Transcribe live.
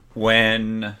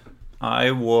When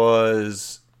I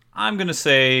was, I'm going to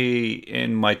say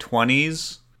in my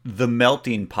 20s, the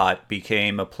melting pot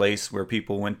became a place where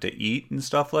people went to eat and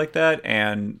stuff like that,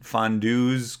 and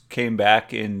fondues came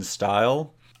back in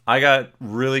style. I got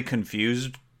really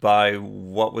confused by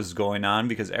what was going on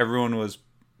because everyone was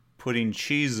putting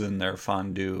cheese in their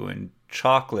fondue and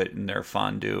chocolate in their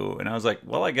fondue. And I was like,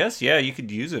 well, I guess, yeah, you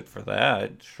could use it for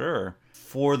that. Sure.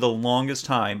 For the longest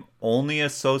time, only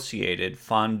associated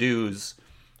fondues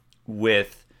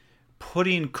with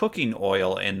putting cooking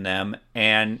oil in them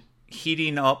and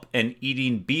heating up and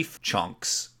eating beef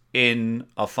chunks in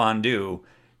a fondue,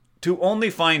 to only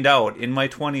find out in my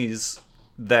 20s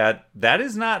that that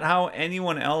is not how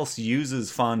anyone else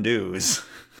uses fondues.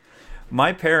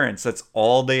 My parents, that's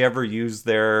all they ever used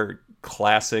their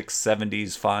classic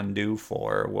 70s fondue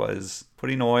for, was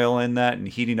putting oil in that and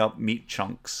heating up meat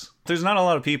chunks. There's not a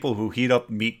lot of people who heat up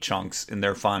meat chunks in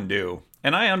their fondue,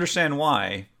 and I understand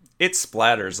why. It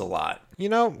splatters a lot. You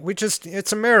know,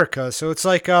 it's America, so it's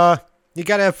like, you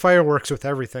gotta have fireworks with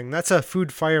everything. That's a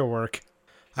food firework.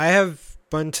 I have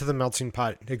been to the melting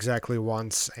pot exactly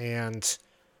once, and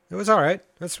it was alright.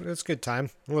 It's a good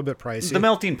time. A little bit pricey. The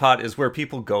melting pot is where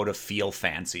people go to feel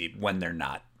fancy when they're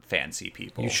not fancy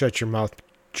people. You shut your mouth,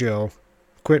 Joe.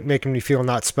 Quit making me feel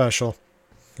not special.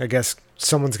 I guess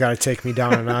someone's gotta take me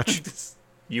down a notch.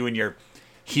 You and your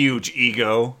huge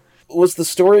ego. Was the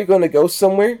story going to go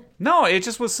somewhere? No, it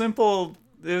just was simple.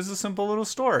 It was a simple little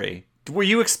story. Were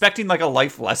you expecting like a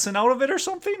life lesson out of it or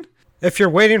something? If you're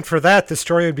waiting for that, the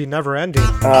story would be never ending. It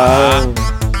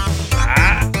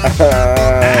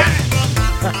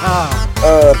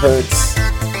hurts.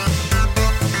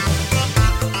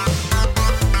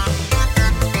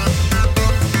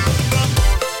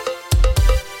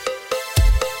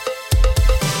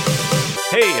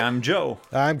 Hey, I'm Joe.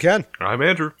 I'm Ken. I'm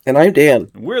Andrew. And I'm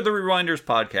Dan. We're the Rewinders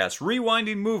podcast,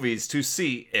 rewinding movies to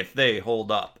see if they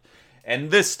hold up.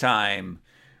 And this time,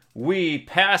 we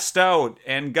passed out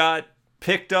and got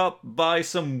picked up by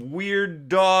some weird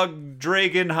dog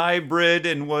dragon hybrid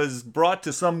and was brought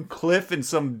to some cliff in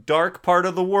some dark part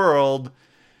of the world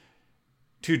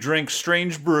to drink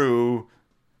strange brew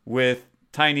with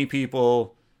tiny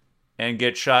people and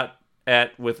get shot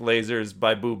at with lasers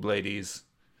by boob ladies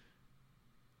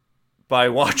by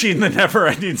watching the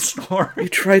Neverending Story. You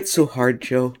tried so hard,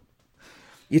 Joe.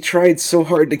 You tried so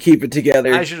hard to keep it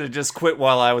together. I should have just quit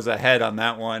while I was ahead on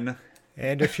that one.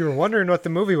 And if you were wondering what the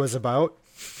movie was about,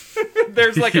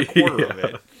 there's like a quarter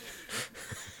of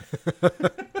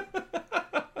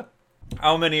it.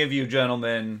 How many of you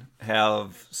gentlemen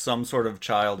have some sort of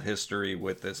child history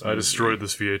with this movie? I destroyed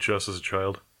this VHS as a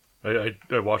child. I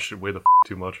watched it way the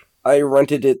too much. I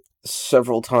rented it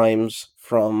several times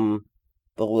from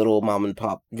the little mom and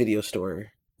pop video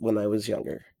store when I was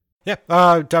younger. yeah,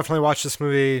 definitely watched this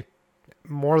movie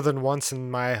more than once in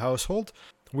my household.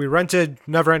 We rented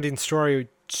Neverending Story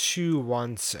 2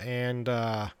 once, and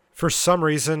for some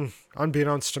reason,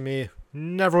 unbeknownst to me,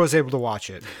 never was able to watch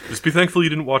it. Just be thankful you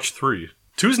didn't watch 3.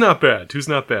 2's not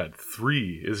bad.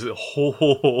 3 is a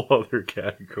whole other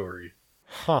category.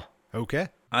 Huh. Okay.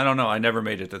 I don't know. I never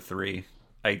made it to 3.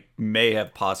 I may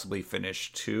have possibly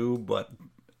finished 2, but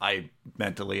I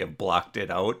mentally have blocked it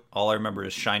out. All I remember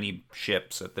is shiny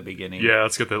ships at the beginning. Yeah,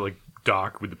 it's got that like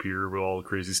dock with the pier with all the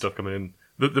crazy stuff coming in.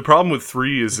 The problem with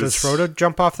 3 is Does Frodo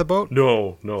jump off the boat?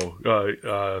 No.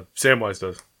 Samwise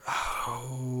does.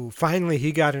 Oh, finally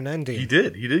he got an ending. He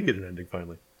did get an ending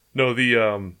finally. No,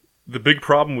 the big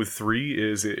problem with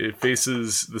 3 is it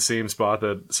faces the same spot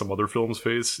that some other films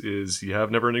face. Is you have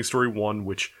Neverending Story 1,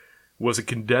 which was a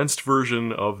condensed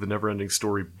version of the Neverending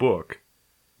Story book.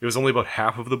 It was only about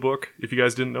half of the book, if you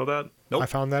guys didn't know that. Nope. I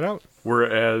found that out.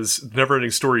 Whereas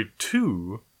Neverending Story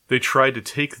 2, they tried to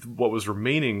take what was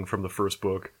remaining from the first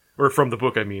book, or from the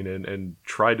book, I mean, and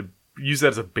try to use that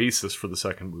as a basis for the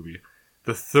second movie.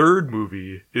 The third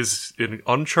movie is in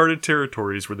uncharted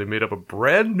territories where they made up a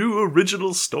brand new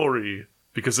original story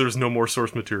because there's no more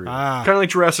source material. Kind of like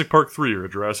Jurassic Park 3 or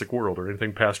Jurassic World or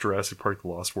anything past Jurassic Park The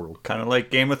Lost World. Kind of like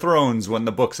Game of Thrones when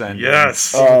the books ended.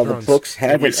 Yes! The books We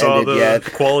haven't saw ended the yet.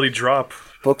 quality drop.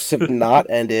 Books have not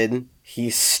ended.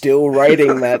 He's still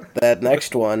writing that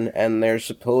next one, and there's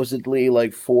supposedly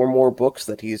like 4 more books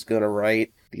that he's gonna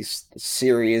write. These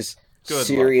series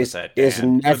is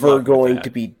never going to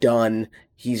be done.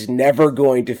 He's never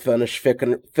going to finish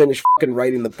fucking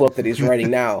writing the book that he's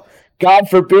writing now. God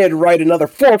forbid, write another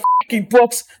 4 fucking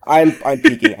books. I'm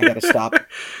peeking. I gotta stop.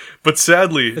 But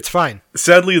sadly, It's fine.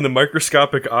 Sadly, in the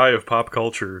microscopic eye of pop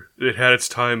culture, it had its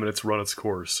time and it's run its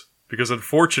course. Because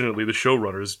unfortunately, the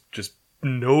showrunners just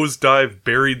nosedive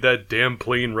buried that damn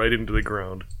plane right into the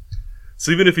ground.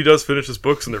 So even if he does finish his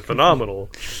books and they're phenomenal,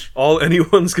 all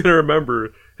anyone's going to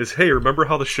remember is, hey, remember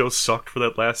how the show sucked for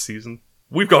that last season?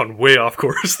 We've gone way off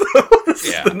course, though. This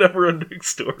is the Neverending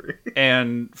Story.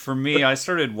 And for me, I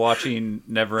started watching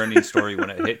Neverending Story when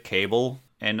it hit cable.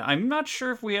 And I'm not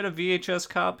sure if we had a VHS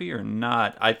copy or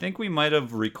not. I think we might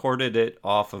have recorded it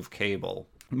off of cable.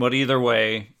 But either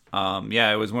way,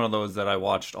 it was one of those that I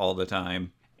watched all the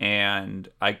time. And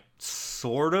I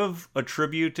sort of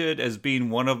attribute it as being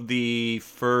one of the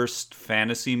first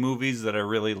fantasy movies that I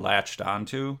really latched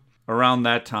onto. Around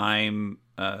that time,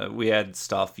 we had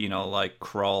stuff, like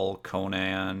Krull,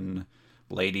 Conan,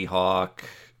 Lady Hawk.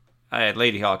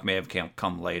 Lady Hawk may have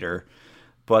come later.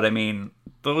 But, I mean,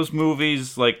 those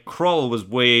movies, like, Krull was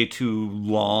way too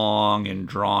long and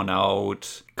drawn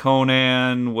out.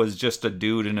 Conan was just a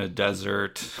dude in a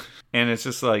desert. And it's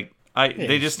just like,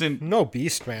 they just didn't... No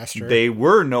Beastmaster. They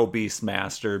were no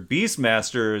Beastmaster.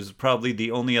 Beastmaster is probably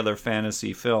the only other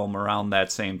fantasy film around that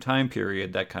same time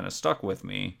period that kind of stuck with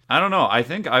me. I don't know. I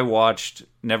think I watched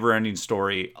Neverending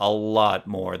Story a lot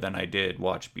more than I did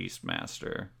watch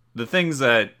Beastmaster. The things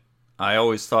that I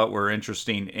always thought were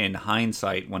interesting in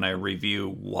hindsight when I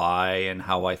review why and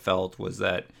how I felt was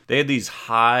that they had these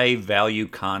high value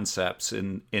concepts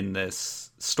in this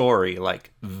story,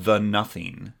 like the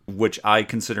Nothing, which I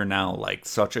consider now like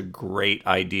such a great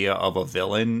idea of a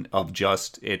villain, of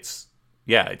just it's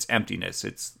emptiness.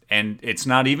 It's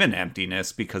not even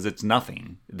emptiness because it's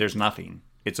nothing. There's nothing.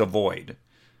 It's a void.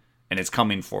 And it's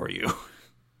coming for you.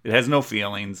 It has no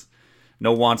feelings,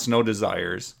 no wants, no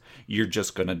desires. You're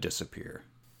just gonna disappear.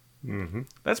 Mm-hmm.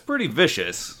 That's pretty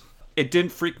vicious. It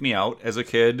didn't freak me out as a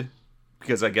kid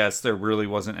because I guess there really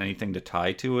wasn't anything to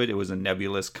tie to it. It was a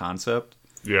nebulous concept.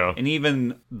 Yeah. And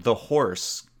even the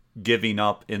horse giving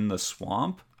up in the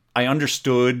swamp, I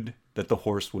understood that the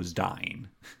horse was dying.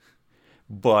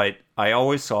 But I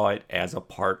always saw it as a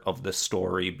part of the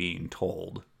story being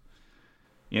told.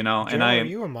 Joe, are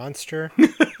you a monster?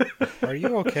 Are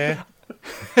you okay?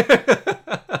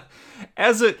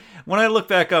 When I look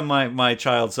back on my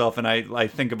child self and I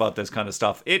think about this kind of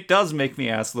stuff, it does make me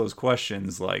ask those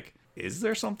questions like, is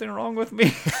there something wrong with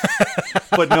me?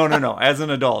 But no. As an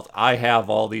adult, I have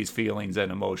all these feelings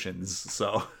and emotions.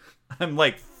 So I'm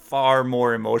like far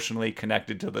more emotionally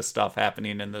connected to the stuff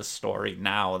happening in this story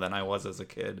now than I was as a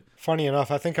kid. Funny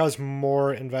enough, I think I was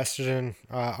more invested in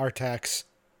Artax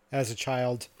as a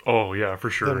child. Oh, yeah, for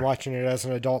sure. Than watching it as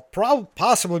an adult.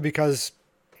 Possibly because,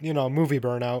 movie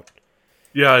burnout.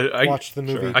 Yeah, I watched the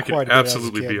movie. Sure. I can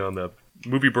absolutely be on that.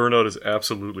 Movie burnout is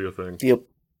absolutely a thing.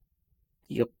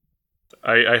 Yep.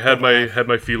 I had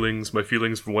my feelings. My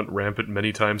feelings went rampant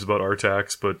many times about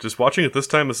Artax, but just watching it this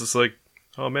time, it's just like,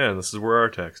 oh man, this is where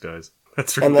Artax dies.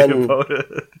 That's really about it.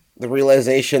 The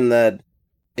realization that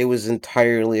it was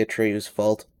entirely Atreyu's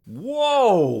fault.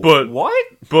 Whoa! But what?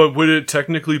 But would it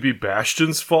technically be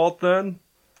Bastion's fault then?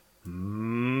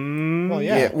 Well,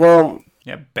 yeah.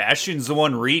 Yeah, Bastion's the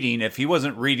one reading. If he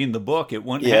wasn't reading the book, it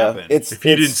wouldn't happen. If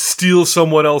he didn't steal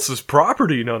someone else's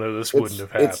property, none of this wouldn't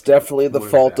have happened. It's definitely the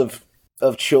fault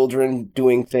of children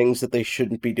doing things that they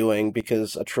shouldn't be doing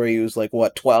because Atreyu's like,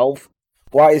 what, 12?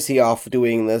 Why is he off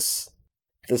doing this?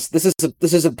 This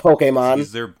isn't Pokemon.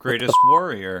 He's their greatest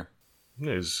warrior.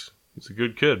 Yeah, he's a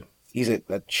good kid. He's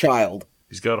a child.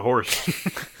 He's got a horse.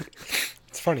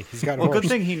 It's funny. He's got a horse. Good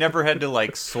thing he never had to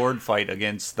like sword fight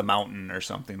against the mountain or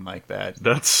something like that.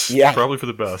 That's probably for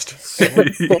the best.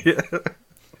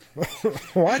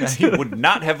 What? He would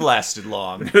not have lasted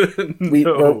long.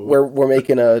 We're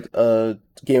making a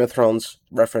Game of Thrones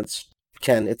reference,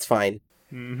 Ken. It's fine.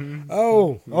 Mm-hmm.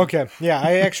 Oh, okay. Yeah,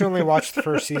 I actually only watched the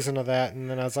first season of that, and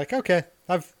then I was like, okay,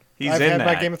 I've had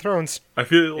my Game of Thrones. I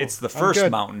feel it's the first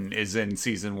mountain is in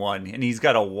season 1, and he's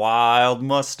got a wild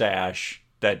mustache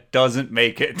that doesn't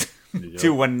make it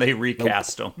to when they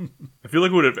recast him. I feel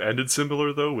like it would have ended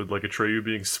similar though, with like Atreyu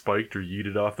being spiked or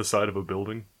yeeted off the side of a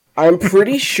building. I'm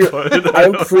pretty sure.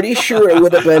 I'm pretty sure it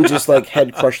would have been just like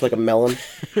head crushed like a melon.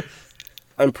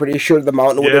 I'm pretty sure the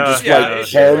mountain would have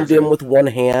just palmed him with one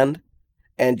hand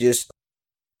and just.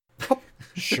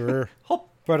 Sure.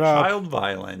 But child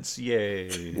violence, yay!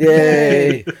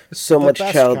 Yay! So much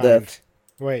child death.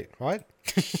 Wait, what?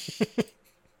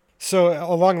 So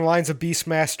along the lines of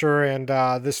Beastmaster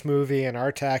and this movie and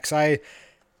Artax, I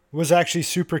was actually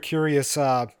super curious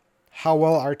how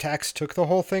well Artax took the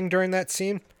whole thing during that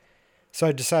scene. So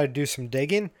I decided to do some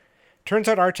digging. Turns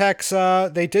out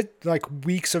Artax, they did like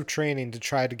weeks of training to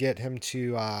try to get him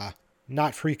to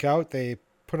not freak out. They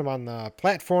put him on the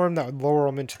platform that would lower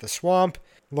him into the swamp,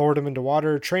 lowered him into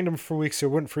water, trained him for weeks so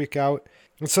he wouldn't freak out.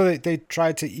 And so they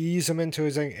tried to ease him into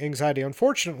his anxiety.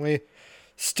 Unfortunately,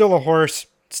 still a horse,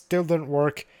 still didn't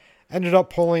work. Ended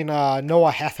up pulling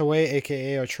Noah Hathaway,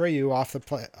 a.k.a. Atreyu,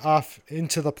 off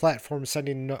into the platform,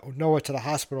 sending Noah to the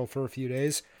hospital for a few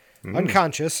days,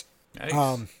 unconscious.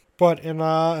 Nice. But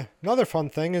another fun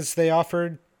thing is they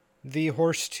offered the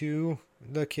horse to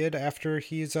the kid after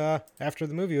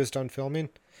the movie was done filming.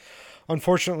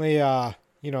 Unfortunately,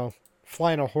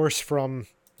 flying a horse from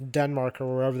Denmark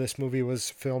or wherever this movie was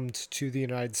filmed to the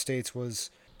United States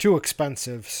was too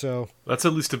expensive, so that's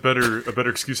at least a better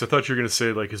excuse. I thought you were going to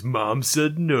say, like, his mom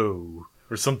said no,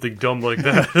 or something dumb like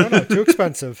that. no, too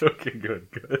expensive. Okay,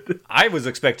 good. I was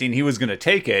expecting he was going to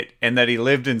take it, and that he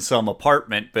lived in some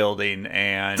apartment building,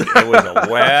 and it was a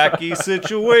wacky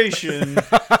situation.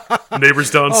 Neighbors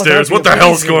downstairs, what the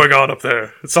hell's going on up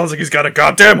there? It sounds like he's got a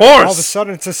goddamn horse! All of a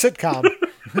sudden, it's a sitcom.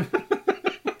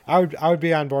 I would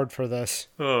be on board for this.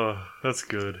 Oh, that's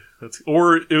good.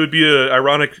 Or it would be an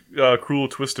ironic, cruel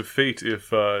twist of fate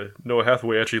if Noah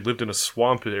Hathaway actually lived in a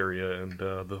swamp area and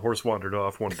the horse wandered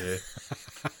off one day.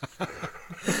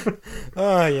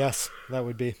 Yes, that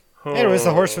would be. Anyways,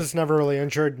 the horse was never really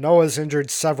injured. Noah's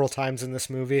injured several times in this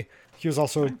movie. He was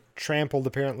also trampled,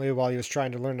 apparently, while he was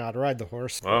trying to learn how to ride the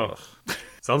horse. Wow.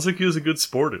 Sounds like he was a good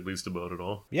sport, at least, about it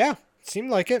all. Yeah, seemed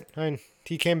like it. I mean,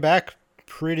 he came back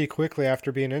pretty quickly after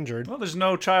being injured. Well, there's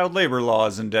no child labor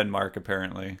laws in Denmark,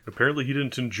 apparently. Apparently he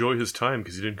didn't enjoy his time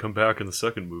because he didn't come back in the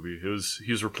second movie. He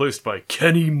was replaced by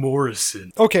Kenny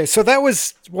Morrison. Okay, so that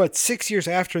was, 6 years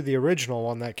after the original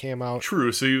one that came out?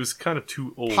 True, so he was kind of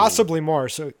too old. Possibly more,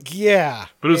 so yeah.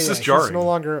 But it was just jarring. He's no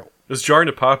longer... It's jarring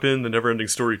to pop in the Neverending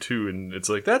Story 2, and it's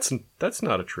like, that's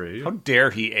not a trade. How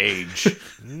dare he age?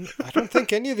 I don't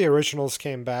think any of the originals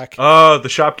came back. The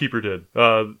shopkeeper did.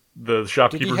 The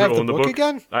shopkeeper did he have who owned the book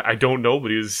again? I don't know,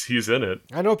 but he's in it.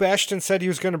 I know Bastian said he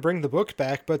was going to bring the book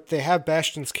back, but they have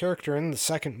Bastian's character in the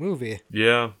second movie.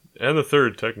 Yeah, and the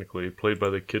third, technically, played by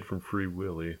the kid from Free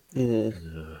Willy.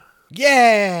 Mm-hmm.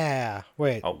 Yeah!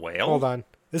 Wait. A whale? Hold on.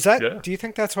 Is that? Yeah. Do you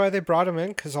think that's why they brought him in?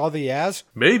 Because all the yas?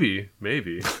 Maybe.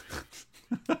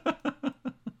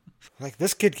 Like,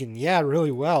 this kid can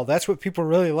really well. That's what people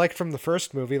really liked from the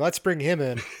first movie. Let's bring him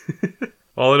in.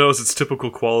 All I know is it's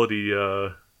typical quality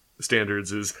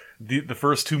standards. Is the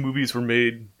first two movies were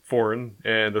made foreign,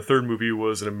 and the third movie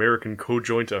was an American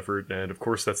co-joint effort, and of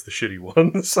course that's the shitty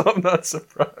one, so I'm not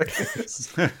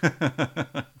surprised.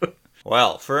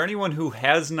 Well, for anyone who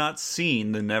has not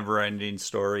seen The Neverending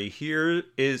Story, here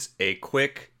is a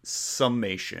quick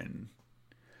summation.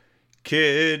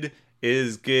 Kid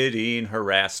is getting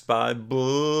harassed by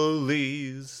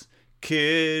bullies.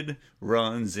 Kid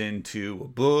runs into a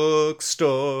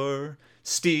bookstore,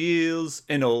 steals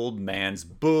an old man's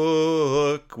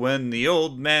book when the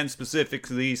old man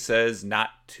specifically says not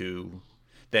to.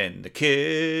 Then the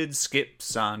kid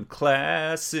skips on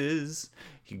classes.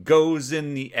 He goes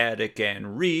in the attic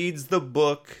and reads the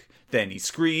book. Then he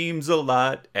screams a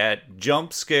lot at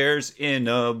jump scares in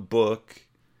a book.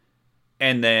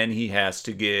 And then he has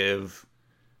to give...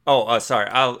 sorry.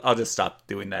 I'll just stop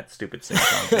doing that stupid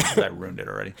sing-song thing because I ruined it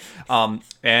already.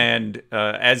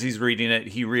 As he's reading it,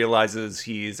 he realizes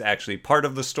he's actually part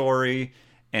of the story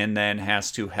and then has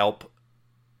to help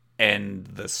end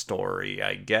the story,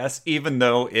 I guess, even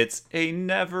though it's a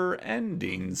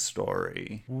never-ending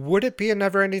story. Would it be a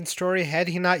never-ending story had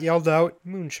he not yelled out,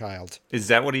 Moonchild? Is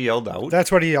that what he yelled out?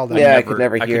 That's what he yelled out. Yeah, I could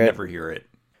never hear it.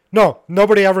 No,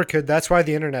 nobody ever could. That's why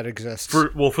the internet exists.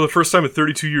 For the first time in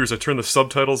 32 years, I turned the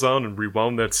subtitles on and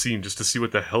rewound that scene just to see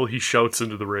what the hell he shouts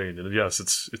into the rain. And yes,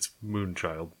 it's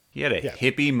Moonchild. He had a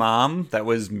hippie mom that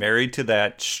was married to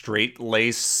that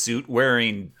straight-laced,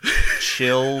 suit-wearing,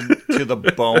 chilled to the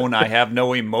bone, I have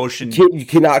no emotion. You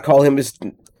cannot call him his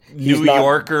New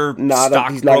Yorker he's not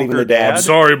stockbroker even a dad. I'm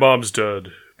sorry, Mom's dead,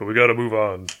 but we gotta move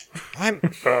on.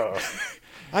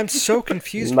 I'm so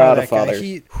confused by that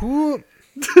guy. Who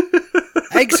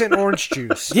eggs and orange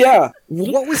juice? Yeah.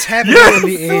 What was happening in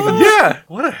the 80s? Yeah,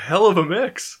 what a hell of a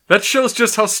mix. That shows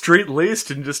just how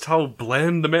straight-laced and just how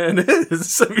bland the man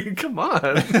is. I mean, come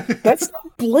on. That's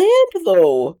not bland,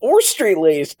 though. Or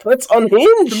straight-laced. That's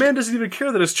unhinged. The man doesn't even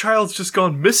care that his child's just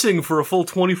gone missing for a full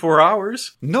 24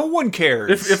 hours. No one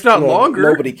cares. If not longer.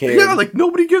 Nobody cares. Yeah, like,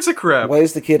 nobody gives a crap. Why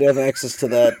does the kid have access to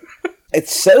that? It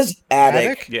says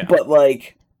attic? Yeah. But,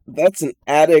 like, that's an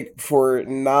attic for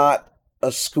not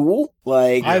a school.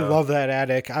 Like, I love that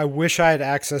attic. I wish I had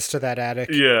access to that attic.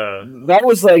 Yeah. That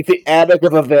was like the attic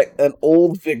of an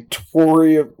old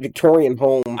Victorian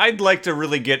home. I'd like to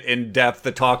really get in depth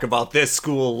to talk about this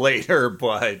school later,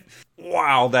 but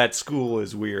wow, that school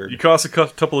is weird. You toss a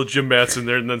couple of gym mats in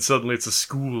there, and then suddenly it's a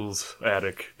school's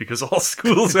attic, because all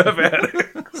schools have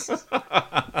attics.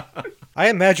 I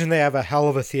imagine they have a hell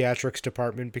of a theatrics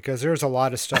department because there's a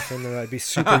lot of stuff in there that'd be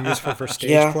super useful for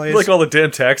stage plays. Like all the damn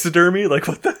taxidermy? Like,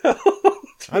 what the hell?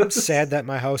 I'm sad that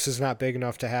my house is not big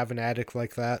enough to have an attic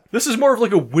like that. This is more of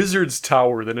like a wizard's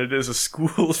tower than it is a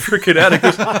school's freaking attic.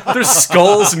 There's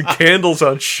skulls and candles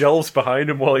on shelves behind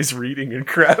him while he's reading and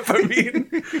crap. I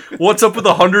mean, what's up with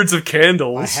the hundreds of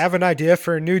candles? I have an idea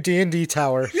for a new D&D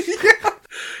tower. Yeah.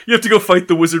 You have to go fight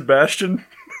the wizard Bastion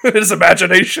in his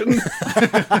imagination.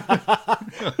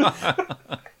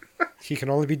 He can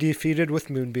only be defeated with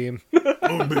Moonbeam.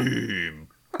 Moonbeam.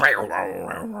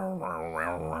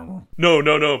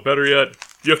 No. Better yet,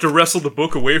 you have to wrestle the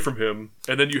book away from him,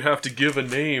 and then you have to give a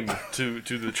name to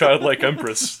the childlike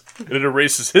empress, and it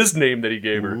erases his name that he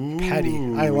gave her. Ooh. Petty.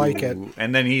 I like it.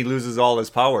 And then he loses all his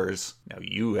powers. Now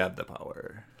you have the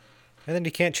power. And then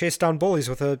you can't chase down bullies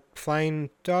with a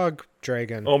flying dog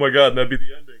dragon. Oh my god, that'd be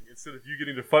the ending. Instead of you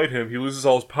getting to fight him, he loses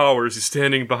all his powers. He's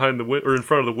standing behind or in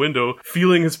front of the window,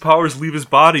 feeling his powers leave his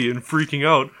body and freaking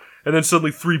out. And then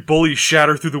suddenly 3 bullies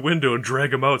shatter through the window and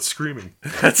drag him out screaming.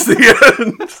 That's the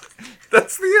end.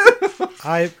 That's the end.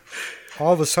 I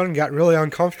all of a sudden got really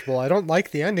uncomfortable. I don't like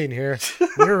the ending here.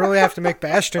 We don't really have to make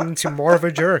Bastion into more of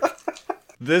a jerk.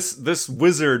 This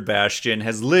wizard Bastion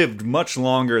has lived much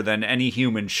longer than any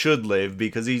human should live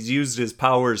because he's used his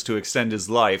powers to extend his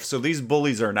life. So these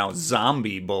bullies are now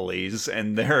zombie bullies,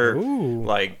 and they're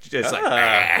like just like.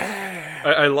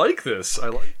 I like this. I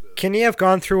like this. Can he have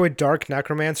gone through a dark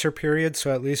necromancer period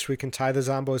so at least we can tie the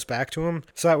zombos back to him?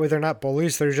 So that way they're not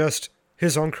bullies, they're just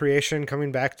his own creation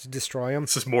coming back to destroy him?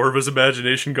 This is more of his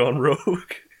imagination gone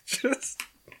rogue. Just,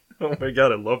 oh my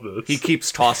god, I love this. He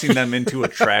keeps tossing them into a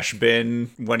trash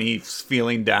bin when he's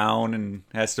feeling down and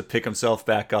has to pick himself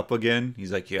back up again.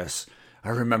 He's like, yes, I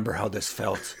remember how this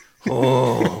felt.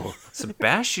 Oh,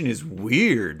 Sebastian is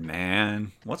weird,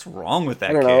 man. What's wrong with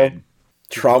that kid?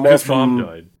 Trauma his from mom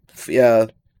died. Yeah,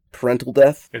 parental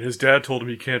death. And his dad told him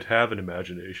he can't have an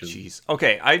imagination. Jeez.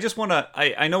 Okay, I just want to...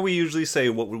 I know we usually say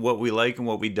what we like and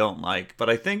what we don't like, but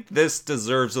I think this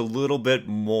deserves a little bit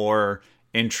more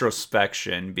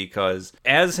introspection because,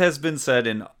 as has been said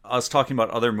in us talking about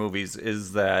other movies,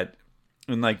 is that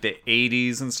in like the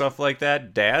 80s and stuff like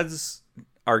that, dads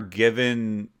are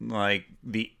given like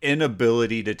the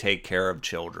inability to take care of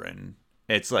children.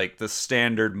 It's like the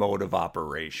standard mode of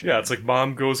operation. Yeah, it's like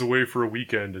mom goes away for a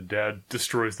weekend and dad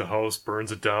destroys the house,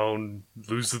 burns it down,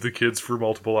 loses the kids for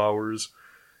multiple hours.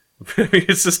 I mean,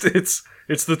 it's just, it's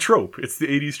the trope. It's the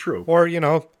 80s trope. Or,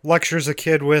 lectures a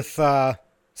kid with what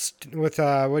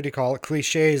do you call it,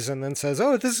 cliches, and then says,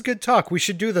 oh, this is good talk. We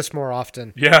should do this more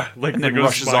often. Yeah. And then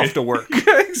rushes off to work.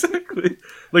 Yeah, exactly.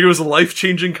 Like it was a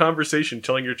life-changing conversation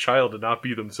telling your child to not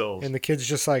be themselves. And the kid's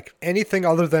just like, anything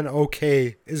other than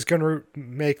okay is going to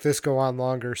make this go on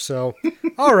longer. So,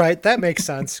 all right, that makes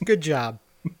sense. Good job.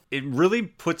 It really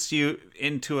puts you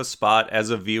into a spot as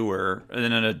a viewer and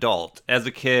an adult. As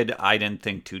a kid, I didn't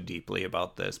think too deeply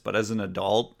about this. But as an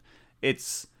adult,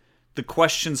 the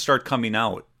questions start coming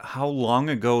out. How long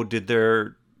ago did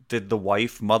the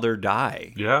mother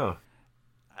die? Yeah.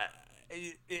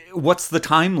 What's the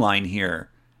timeline here?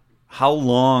 How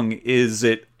long is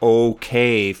it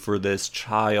okay for this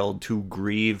child to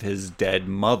grieve his dead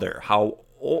mother? How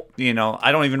old,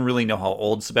 I don't even really know how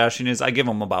old Sebastian is. I give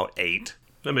him about 8.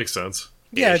 That makes sense.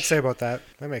 Yeah, I'd say about that.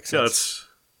 That makes sense.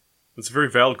 Yeah, it's a very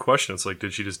valid question. It's like,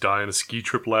 did she just die on a ski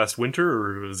trip last winter,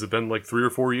 or has it been like 3 or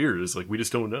 4 years? Like, we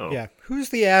just don't know. Yeah. Who's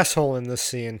the asshole in this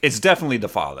scene? It's definitely the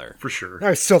father. For sure. No,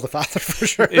 it's still the father, for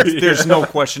sure. There's no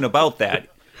question about that.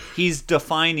 He's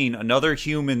defining another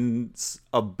human's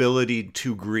ability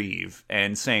to grieve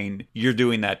and saying, you're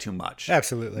doing that too much.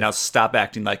 Absolutely. Now stop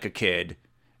acting like a kid.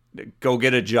 Go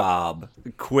get a job.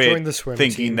 Quit Join the swim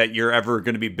thinking team. that you're ever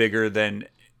going to be bigger than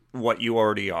what you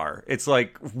already are. It's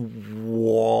like,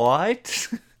 what?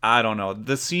 I don't know.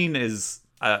 The scene is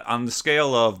on the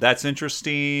scale of that's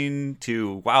interesting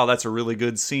to, wow, that's a really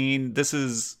good scene. This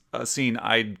is a scene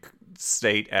I'd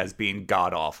state as being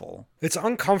god-awful. It's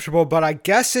uncomfortable, but I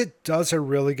guess it does a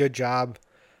really good job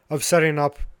of setting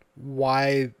up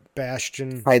why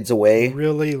Bastion hides away,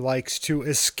 really likes to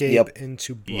escape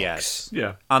into books. Yes.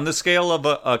 Yeah. On the scale of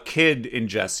a kid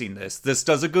ingesting this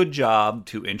does a good job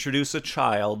to introduce a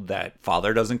child that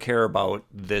father doesn't care about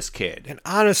this kid. And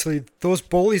honestly, those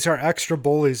bullies are extra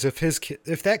bullies. If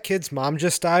that kid's mom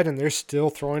just died and they're still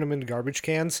throwing him into garbage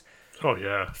cans, oh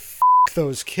yeah,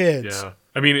 those kids. Yeah.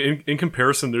 I mean, in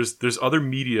comparison, there's other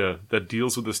media that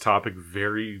deals with this topic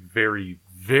very, very,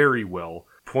 very well.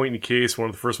 Point in case, one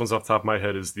of the first ones off the top of my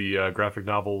head is the graphic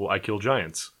novel I Kill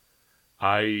Giants.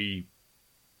 I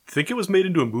think it was made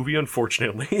into a movie,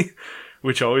 unfortunately,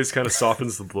 which always kind of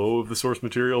softens the blow of the source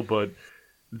material, but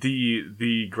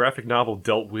the graphic novel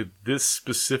dealt with this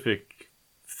specific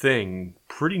thing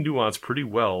pretty nuanced, pretty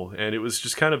well, and it was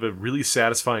just kind of a really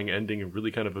satisfying ending and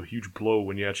really kind of a huge blow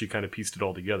when you actually kind of pieced it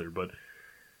all together. But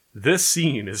this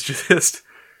scene is just,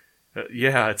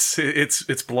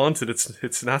 it's blunt, and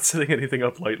it's not setting anything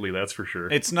up lightly. That's for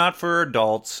sure. It's not for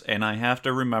adults, and I have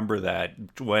to remember that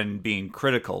when being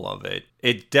critical of it.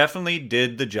 It definitely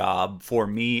did the job for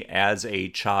me as a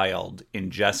child,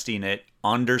 ingesting it,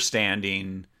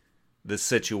 understanding the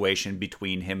situation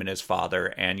between him and his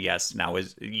father, and yes, now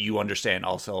you understand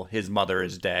also his mother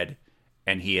is dead,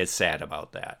 and he is sad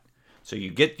about that. So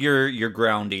you get your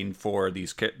grounding for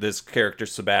this character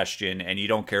Sebastian, and you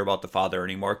don't care about the father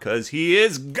anymore because he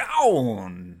is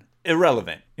gone,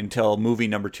 irrelevant until movie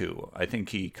number 2. I think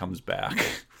he comes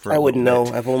back. I wouldn't know.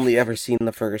 I've only ever seen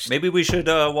the first. Maybe we should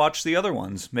watch the other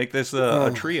ones. Make this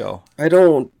a trio. I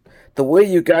don't. The way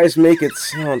you guys make it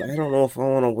sound, I don't know if I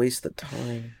want to waste the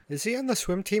time. Is he on the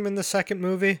swim team in the second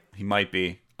movie? He might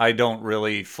be. I don't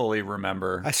really fully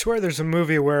remember. I swear there's a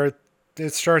movie where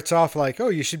it starts off like, oh,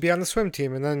 you should be on the swim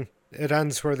team, and then it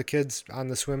ends where the kid's on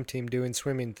the swim team doing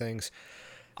swimming things.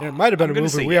 And it might have been a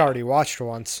movie we already watched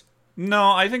once.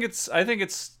 No, I think it's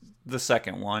the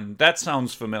second one. That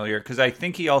sounds familiar because I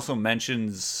think he also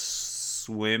mentions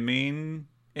swimming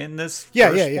in this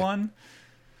first one.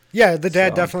 Yeah, the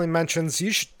dad definitely mentions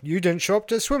you didn't show up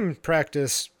to swim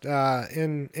practice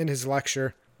in his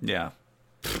lecture. Yeah.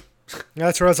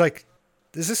 That's where I was like,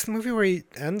 is this the movie where he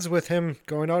ends with him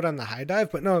going out on the high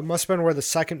dive? But no, it must have been where the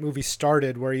second movie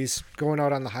started, where he's going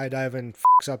out on the high dive and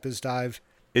fucks up his dive.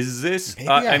 Is this... Maybe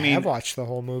I have watched the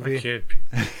whole movie. I can't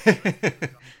be.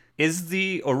 Is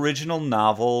the original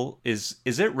novel, is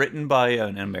it written by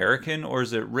an American, or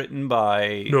is it written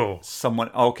by someone...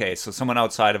 Okay, so someone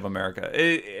outside of America.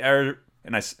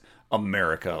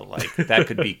 America, like, that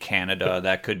could be Canada,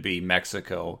 that could be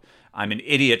Mexico. I'm an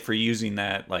idiot for using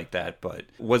that like that, but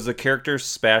was the character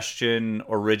Sebastian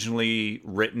originally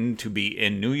written to be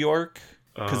in New York?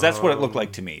 Because that's what it looked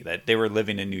like to me, that they were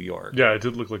living in New York. Yeah, it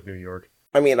did look like New York.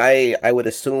 I mean, I would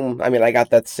assume... I mean, I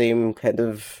got that same kind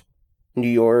of New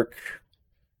York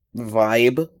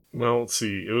vibe. Well, let's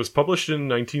see. It was published in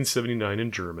 1979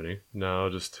 in Germany. Now,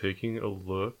 just taking a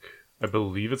look. I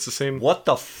believe it's the same... What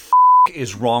the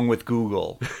is wrong with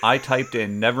Google? I typed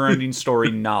in Neverending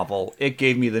Story novel. It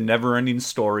gave me the Neverending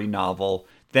Story novel.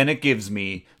 Then it gives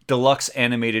me deluxe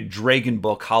animated dragon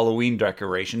book Halloween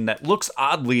decoration that looks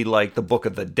oddly like the Book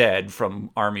of the Dead from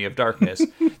Army of Darkness.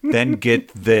 Then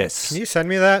get this. Can you send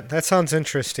me that? That sounds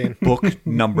interesting. Book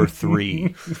number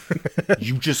 3.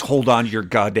 You just hold on to your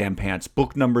goddamn pants.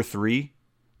 Book number 3.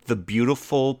 The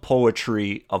Beautiful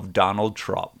Poetry of Donald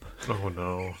Trump. Oh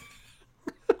no.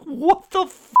 What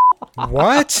the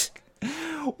What?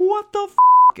 What the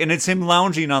And it's him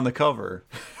lounging on the cover.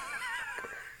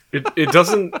 It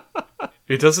doesn't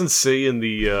say in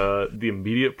the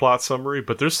immediate plot summary,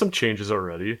 but there's some changes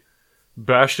already.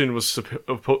 Bastian was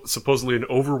supposedly an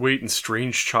overweight and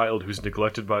strange child who's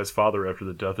neglected by his father after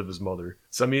the death of his mother.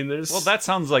 So I mean, there's... Well, that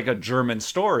sounds like a German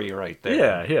story right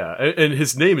there. Yeah. And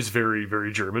his name is very,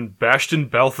 very German. Bastian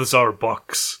Balthasar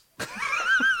Bucks.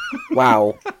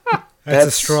 Wow. That's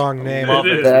a strong name.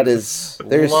 There's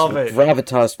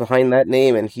gravitas behind that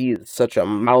name, and he's such a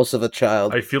mouse of a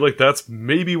child. I feel like that's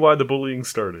maybe why the bullying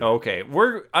started. Okay,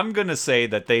 I'm gonna say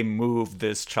that they moved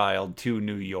this child to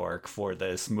New York for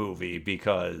this movie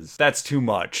because that's too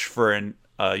much for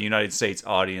a United States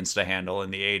audience to handle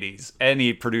in the 80s.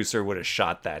 Any producer would have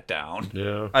shot that down.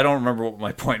 Yeah. I don't remember what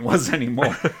my point was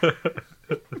anymore.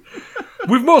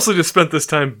 We've mostly just spent this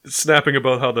time snapping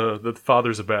about how the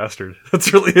father's a bastard.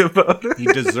 That's really about it. He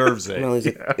deserves it. Well, he's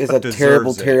a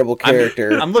terrible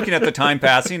character. I'm looking at the time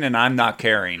passing, and I'm not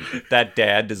caring. That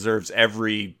dad deserves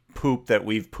every poop that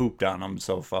we've pooped on him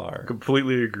so far.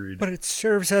 Completely agreed. But it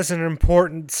serves as an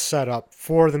important setup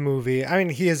for the movie. I mean,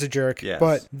 he is a jerk, yes.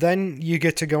 But then you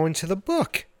get to go into the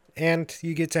book, and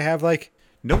you get to have, like...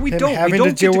 No, we don't. We don't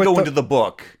get to go into the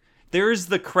book. There's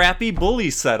the crappy bully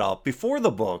setup before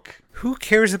the book. Who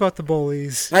cares about the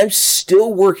bullies? I'm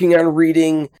still working on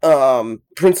reading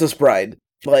Princess Bride.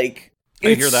 Like,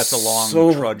 I hear that's a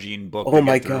long, trudging book. Oh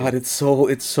my god, it's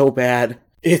so bad.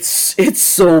 It's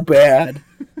so bad.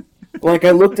 Like,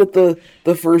 I looked at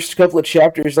the first couple of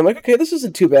chapters, and I'm like, okay, this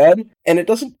isn't too bad. And it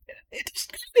doesn't go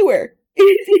anywhere.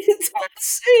 It's not the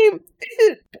same.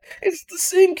 It's the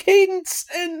same cadence,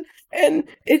 and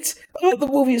it's the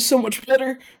movie is so much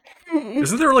better.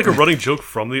 Isn't there like a running joke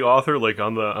from the author, like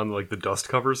on the dust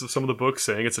covers of some of the books,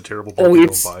 saying it's a terrible book?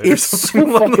 It's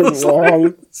so fucking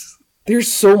long.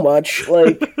 There's so much.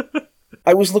 Like,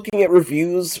 I was looking at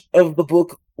reviews of the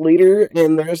book later,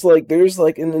 and there's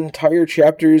an entire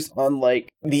chapters on like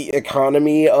the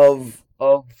economy of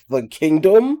the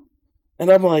kingdom, and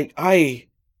I'm like,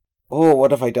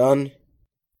 what have I done?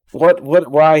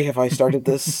 Why have I started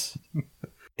this?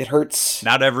 It hurts.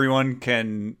 Not everyone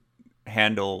can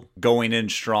handle going in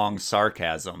strong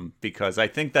sarcasm, because I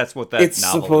think that's what that it's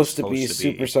novel supposed to be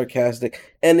super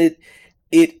sarcastic, and it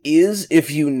is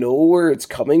if you know where it's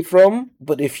coming from.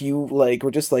 But if you like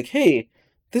were just like, hey,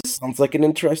 this sounds like an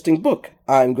interesting book,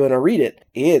 I'm gonna read it,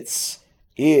 it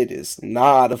is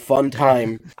not a fun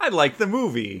time. I like the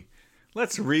movie.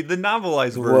 Let's read the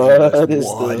novelized version.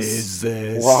 What is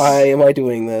this? Why am I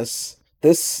doing this?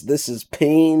 This is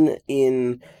pain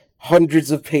in hundreds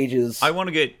of pages. I want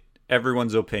to get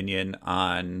everyone's opinion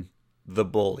on the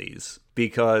bullies,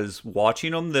 because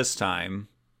watching them this time,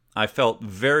 I felt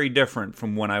very different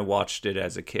from when I watched it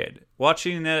as a kid.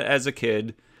 Watching it as a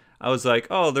kid, I was like,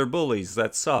 oh, they're bullies,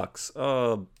 that sucks.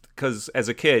 Because as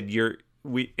a kid,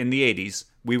 in the 80s,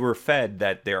 we were fed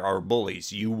that there are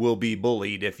bullies. You will be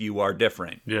bullied if you are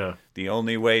different. Yeah. The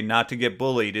only way not to get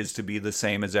bullied is to be the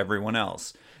same as everyone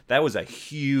else. That was a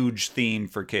huge theme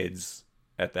for kids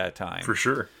at that time. For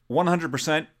sure.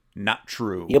 100% not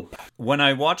true. Yep. When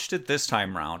I watched it this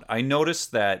time round, I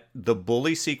noticed that the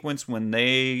bully sequence, when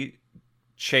they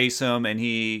chase him and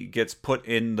he gets put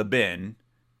in the bin,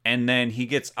 and then he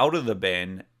gets out of the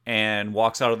bin and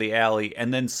walks out of the alley,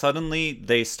 and then suddenly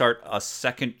they start a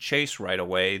second chase right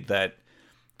away, that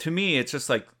to me it's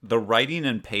just like the writing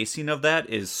and pacing of that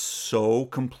is so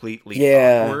completely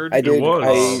awkward. I did.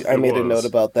 I made a note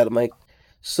about that. I'm like,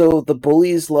 so the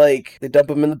bullies, like, they dump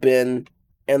him in the bin,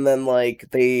 and then like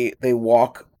they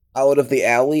walk out of the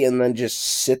alley and then just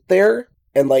sit there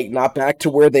and like not back to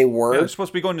where they were. Yeah, they're supposed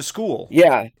to be going to school.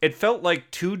 Yeah. It felt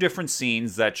like two different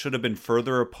scenes that should have been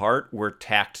further apart were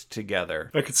tacked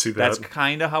together. I could see that. That's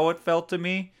kind of how it felt to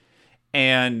me.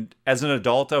 And as an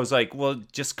adult, I was like, well,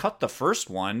 just cut the first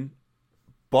one.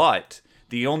 But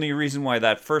the only reason why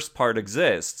that first part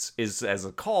exists is as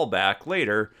a callback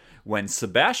later when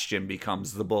Sebastian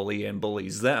becomes the bully and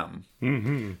bullies them.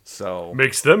 Mm-hmm. So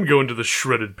makes them go into the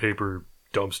shredded paper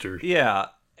dumpster. Yeah.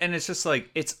 And it's just like,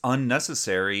 it's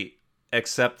unnecessary,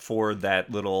 except for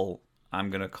that little,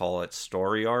 I'm going to call it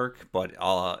story arc, but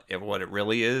what it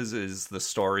really is the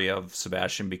story of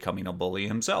Sebastian becoming a bully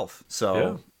himself. So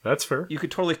yeah, that's fair. You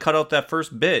could totally cut out that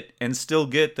first bit and still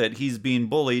get that he's being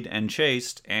bullied and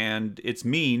chased and it's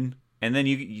mean, and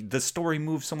then the story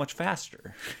moves so much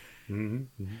faster.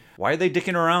 Mm-hmm. Why are they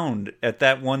dicking around at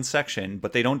that one section,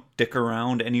 but they don't dick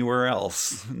around anywhere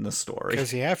else in the story?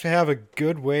 Because you have to have a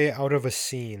good way out of a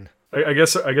scene. I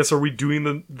guess are we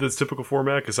doing the typical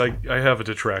format? Because I have a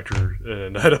detractor,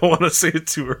 and I don't want to say it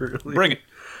too early. Bring it.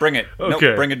 Okay.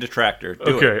 Nope, bring a detractor.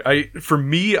 Do it. For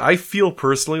me, I feel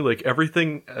personally like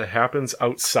everything that happens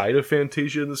outside of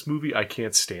Fantasia in this movie, I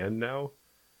can't stand now.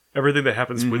 Everything that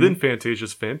happens within Fantasia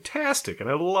is fantastic, and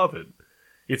I love it.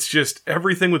 It's just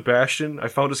everything with Bastian. I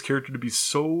found his character to be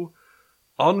so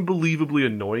unbelievably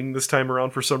annoying this time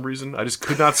around for some reason. I just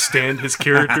could not stand his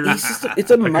character.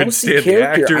 It's a mousy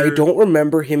character. I don't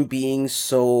remember him being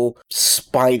so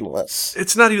spineless.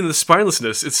 It's not even the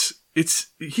spinelessness.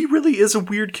 He really is a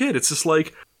weird kid. It's just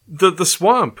like the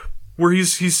swamp where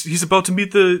he's about to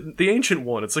meet the Ancient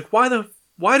One. It's like,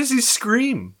 why does he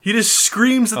scream? He just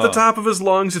screams at the top of his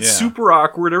lungs. It's super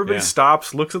awkward. Everybody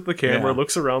stops, looks at the camera,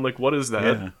 looks around like, what is that?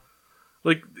 Yeah.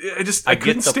 Like, I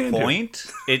couldn't stand the point.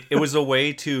 It was a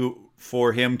way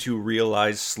for him to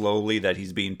realize slowly that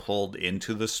he's being pulled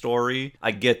into the story. I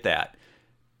get that.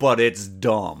 But it's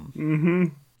dumb. Mm-hmm.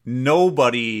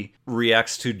 Nobody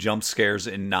reacts to jump scares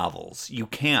in novels. You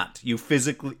can't.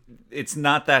 It's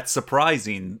not that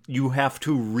surprising. You have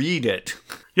to read it.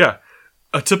 Yeah.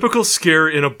 A typical scare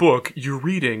in a book you're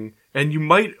reading, and you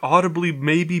might audibly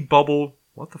maybe bubble,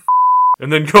 what the f***?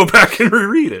 And then go back and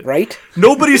reread it. Right?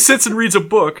 Nobody sits and reads a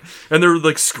book, and they're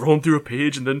like scrolling through a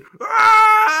page, and then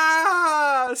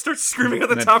starts screaming at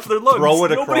the top of their lungs. Throw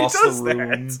it Nobody across does the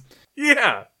room. that.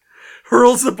 Yeah.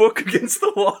 Hurls the book against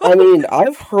the wall. I mean,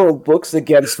 I've hurled books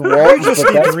against walls,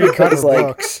 but that's because,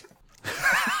 like,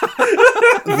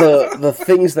 the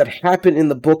things that happen in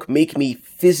the book make me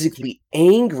physically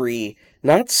angry,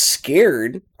 not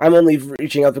scared. I'm only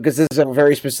reaching out because this is a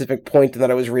very specific point that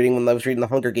I was reading when I was reading the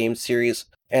Hunger Games series.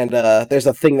 And there's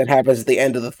a thing that happens at the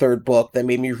end of the third book that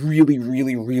made me really,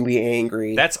 really, really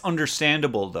angry. That's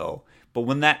understandable, though. But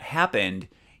when that happened,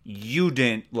 you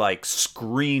didn't, like,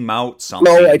 scream out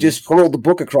something. No, I just hurled the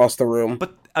book across the room.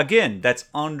 But, again, that's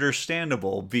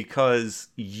understandable because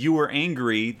you were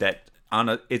angry that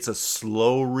it's a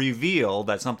slow reveal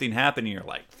that something happened and you're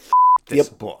like, this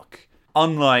book.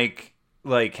 Unlike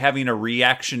like having a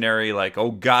reactionary, like,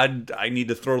 oh God, I need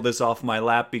to throw this off my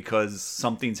lap because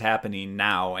something's happening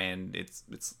now, and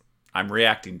it's I'm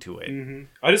reacting to it. Mm-hmm.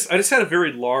 I just had a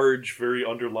very large, very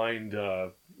underlined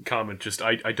comment. Just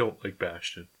I don't like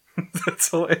Bastion.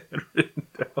 That's all I had written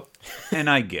down. And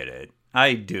I get it.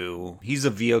 I do. He's a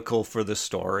vehicle for the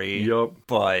story. Yup.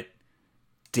 But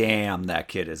damn, that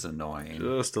kid is annoying.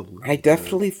 Just a little I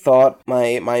definitely thought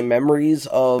my memories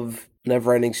of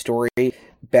Neverending Story,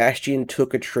 Bastion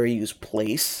took Atreyu's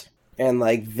place, and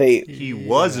like he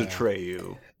was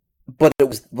Atreyu, but it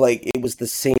was the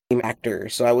same actor.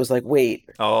 So I was like, wait,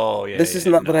 this is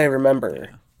not what I remember.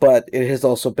 Yeah. But it has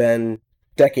also been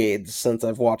decades since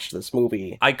I've watched this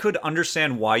movie. I could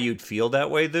understand why you'd feel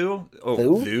that way, though.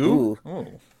 Ooh. Oh,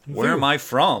 where am I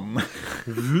from?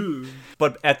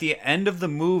 But at the end of the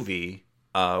movie,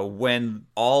 when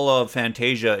all of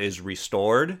Fantasia is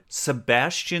restored,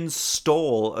 Sebastian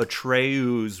stole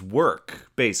Atreyu's work,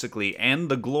 basically, and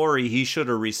the glory he should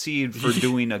have received for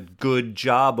doing a good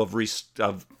job of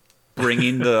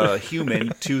bringing the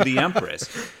human to the Empress.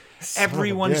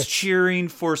 Everyone's cheering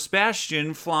for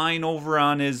Sebastian flying over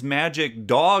on his magic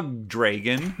dog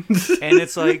dragon, and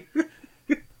it's like,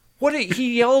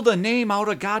 he yelled a name out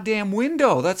a goddamn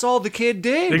window. That's all the kid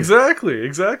did. Exactly.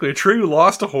 Atreyu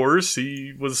lost a horse.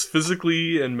 He was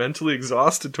physically and mentally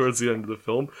exhausted towards the end of the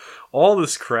film. All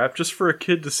this crap just for a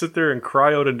kid to sit there and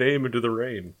cry out a name into the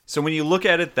rain. So when you look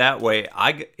at it that way,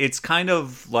 it's kind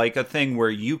of like a thing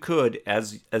where you could,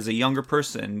 as a younger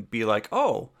person, be like,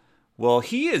 oh, well,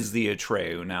 he is the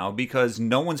Atreyu now because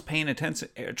no one's paying attention.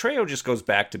 Atreyu just goes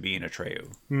back to being Atreyu.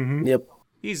 Mm-hmm. Yep.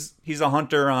 He's a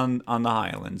hunter on the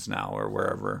highlands now, or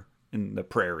wherever, in the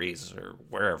prairies, or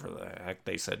wherever the heck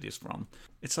they said he's from.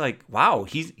 It's like, wow,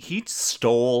 he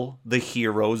stole the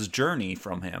hero's journey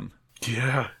from him.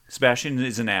 Yeah. Sebastian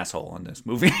is an asshole in this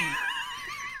movie.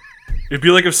 It'd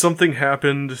be like if something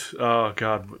happened, oh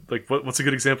God, like what's a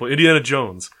good example? Indiana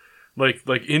Jones. Like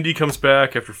Indy comes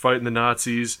back after fighting the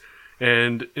Nazis,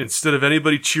 and instead of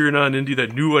anybody cheering on Indy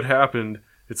that knew what happened,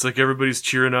 it's like everybody's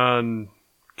cheering on,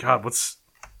 God,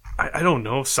 I don't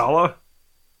know, Sala?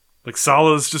 Like,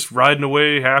 Sala's just riding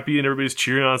away happy, and everybody's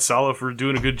cheering on Sala for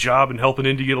doing a good job and helping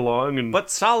Indy get along.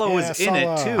 But Sala was in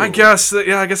it, too. I guess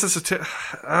that's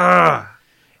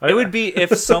it would be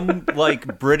if some,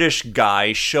 like, British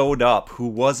guy showed up who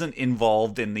wasn't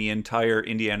involved in the entire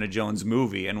Indiana Jones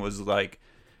movie and was like,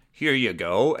 here you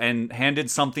go, and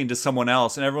handed something to someone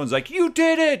else, and everyone's like, you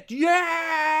did it!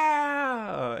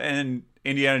 Yeah! And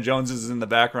Indiana Jones is in the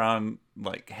background,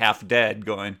 like, half dead,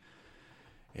 going,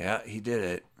 yeah, he did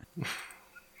it.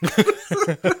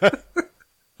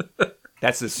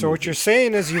 That's this So movie. what you're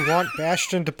saying is you want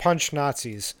Bastion to punch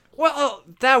Nazis. Well,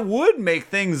 that would make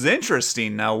things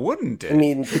interesting now, wouldn't it? I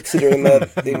mean, considering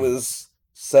that it was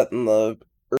set in the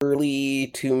early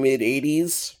to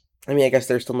mid-'80s. I mean, I guess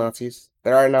they're still Nazis.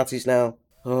 There are Nazis now.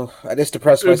 Oh, I just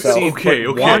depressed myself. Okay.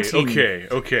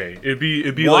 It'd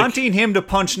be wanting him to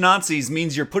punch Nazis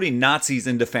means you're putting Nazis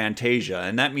into Fantasia,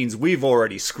 and that means we've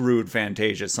already screwed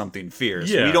Fantasia something fierce.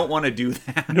 Yeah. We don't want to do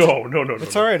that. No.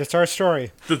 It's all right. It's our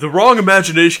story. The wrong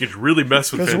imagination can really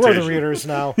mess with Fantasia. Because we're the readers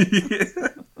now. Yeah.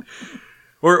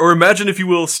 Or imagine, if you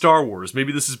will, Star Wars.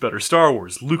 Maybe this is better. Star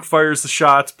Wars. Luke fires the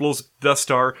shots, blows up the Death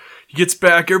Star. He gets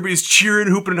back. Everybody's cheering,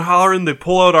 hooping, and hollering. They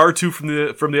pull out R2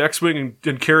 from the X-wing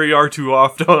and carry R2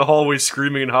 off down the hallway,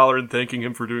 screaming and hollering, thanking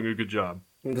him for doing a good job.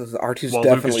 R2's while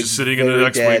definitely Luke is just sitting in the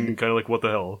X-wing, kind of like, what the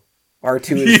hell?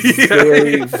 R2 is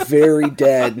very, very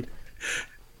dead.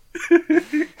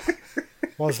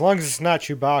 Well, as long as it's not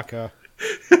Chewbacca.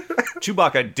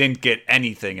 Chewbacca didn't get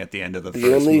anything at the end of the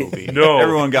first movie. No.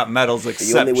 Everyone got medals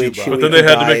except Chewbacca. But then they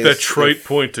had to make that trite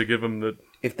point to give him the...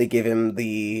 If they give him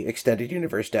the extended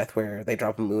universe death where they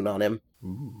drop a moon on him.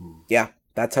 Ooh. Yeah,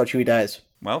 that's how Chewie dies.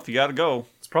 Well, if you gotta go,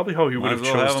 it's probably how he would have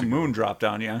chosen to have a moon dropped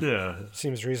on you. Yeah.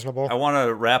 Seems reasonable. I want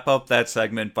to wrap up that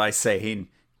segment by saying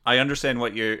I understand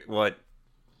what you're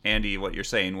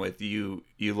saying with you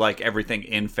like everything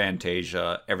in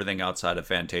Fantasia, everything outside of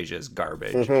Fantasia is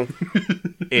garbage. Mm-hmm.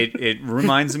 It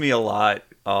reminds me a lot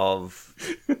of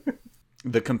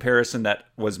the comparison that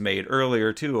was made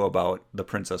earlier too about The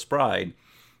Princess Bride,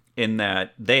 in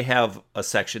that they have a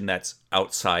section that's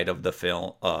outside of the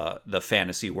film, the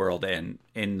fantasy world, and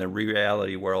in the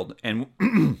reality world. And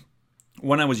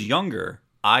when I was younger,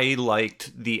 I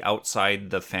liked the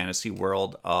outside the fantasy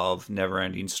world of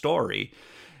Neverending Story,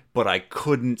 but I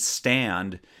couldn't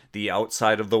stand the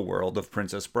outside of the world of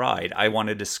Princess Bride. I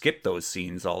wanted to skip those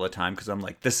scenes all the time because I'm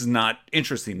like, this is not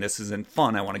interesting. This isn't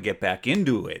fun. I want to get back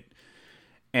into it.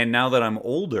 And now that I'm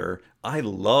older, I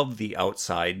love the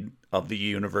outside of the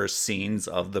universe scenes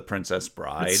of The Princess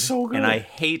Bride. It's so good. And I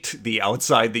hate the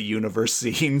outside the universe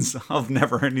scenes of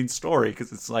Neverending Story,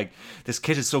 because it's like, this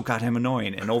kid is so goddamn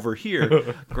annoying. And over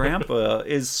here, Grandpa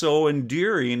is so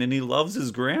endearing and he loves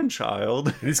his grandchild.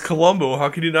 And he's Columbo. How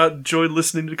can you not enjoy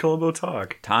listening to Columbo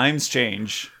talk? Times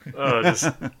change.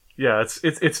 Yeah,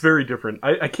 it's very different.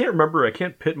 I can't remember. I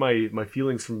can't pit my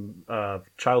feelings from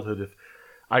childhood if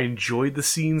I enjoyed the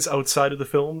scenes outside of the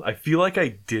film. I feel like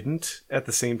I didn't at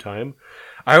the same time.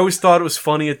 I always thought it was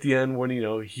funny at the end when,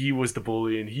 he was the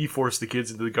bully and he forced the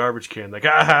kids into the garbage can. Like,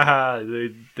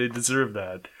 they deserve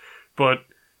that. But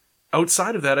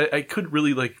outside of that, I couldn't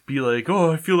really be like,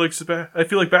 oh, I feel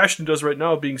like Bastion does right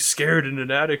now, being scared in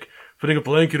an attic, putting a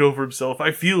blanket over himself.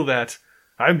 I feel that.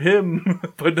 I'm him.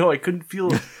 But no, I couldn't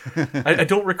feel. I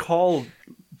don't recall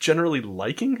generally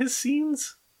liking his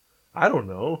scenes. I don't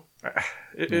know.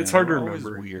 It's hard to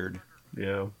remember. Always weird.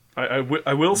 Yeah. I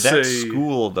will say... That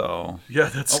school, though. Yeah,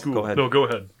 that's school. Go ahead. No, go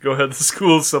ahead. Go ahead. The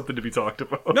school is something to be talked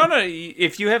about. No,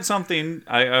 if you have something,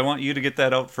 I want you to get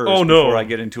that out first before I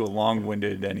get into a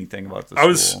long-winded anything about the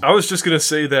school. I was just going to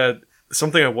say that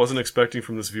something I wasn't expecting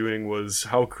from this viewing was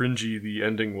how cringy the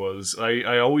ending was.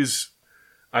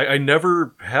 I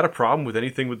never had a problem with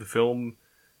anything with the film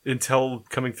until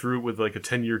coming through with a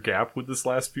 10-year gap with this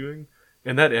last viewing.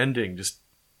 And that ending, just,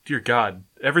 dear God,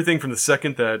 everything from the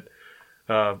second that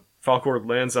Falkor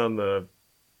lands on the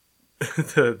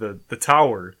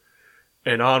tower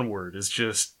and onward is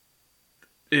just,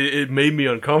 it made me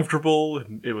uncomfortable.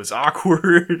 It was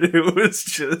awkward. It was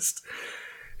just,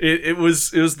 it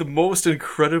was the most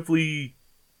incredibly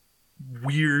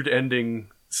weird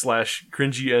ending /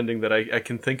 cringy ending that I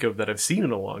can think of that I've seen in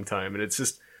a long time. And it's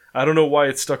just, I don't know why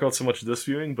it stuck out so much this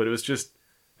viewing, but it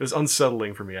was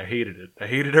unsettling for me. I hated it. I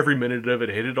hated every minute of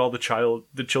it. I hated all the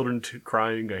children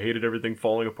crying. I hated everything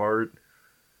falling apart.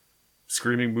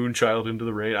 Screaming Moonchild into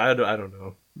the rain. I don't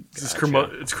know. It's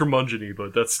curmudgeon-y,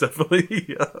 but that's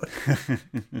definitely...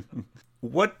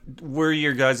 What were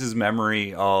your guys'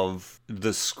 memory of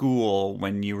the school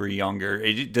when you were younger?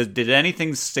 Did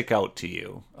anything stick out to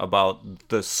you about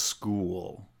the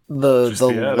school? The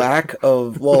lack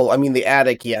of... Well, I mean, the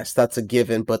attic, yes, that's a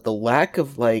given, but the lack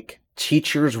of,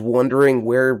 teachers wondering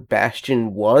where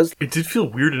Bastion was. It did feel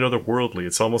weird and otherworldly.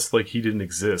 It's almost like he didn't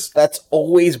exist. That's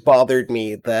always bothered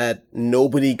me, that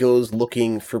nobody goes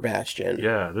looking for Bastion.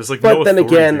 Yeah, there's but no then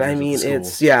again, I mean,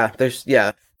 it's,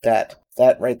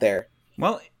 that right there.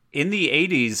 Well, in the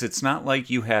 80s, it's not like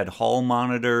you had hall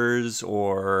monitors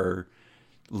or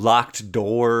locked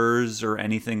doors or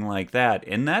anything like that.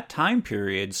 In that time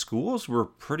period, schools were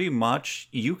pretty much,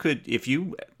 if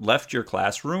you left your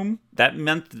classroom, that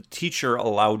meant the teacher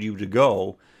allowed you to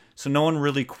go, so no one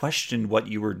really questioned what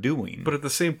you were doing. But at the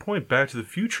same point, Back to the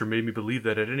Future made me believe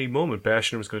that at any moment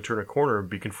Bastion was going to turn a corner and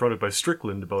be confronted by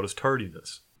Strickland about his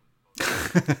tardiness.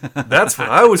 That's what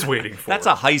I was waiting for. That's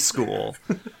a high school.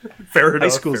 Fair enough. High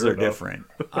schools are different.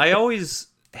 I always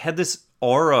had this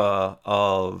aura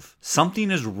of something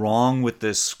is wrong with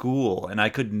this school, and I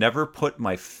could never put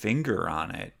my finger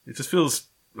on it. It just feels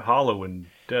hollow and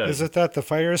dead. Is it that the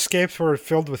fire escapes were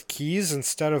filled with keys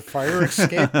instead of fire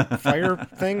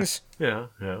things? Yeah.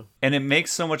 And it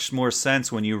makes so much more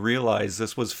sense when you realize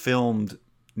this was filmed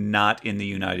not in the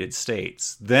United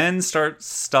States. Then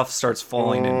stuff starts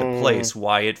falling into place,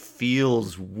 why it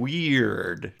feels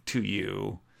weird to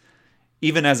you.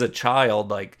 Even as a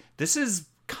child, this is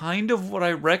kind of what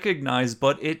I recognize,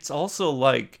 but it's also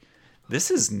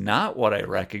this is not what I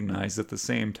recognize at the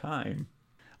same time.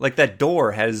 That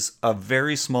door has a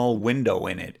very small window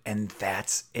in it, and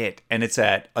that's it. And it's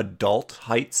at adult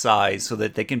height size so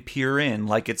that they can peer in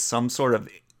like it's some sort of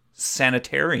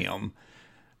sanitarium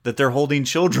that they're holding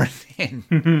children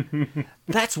in.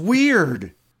 That's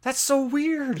weird. That's so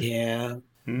weird. Yeah.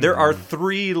 There are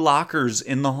 3 lockers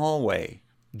in the hallway.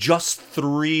 Just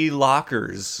 3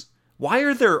 lockers. Why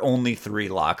are there only 3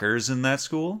 lockers in that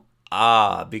school?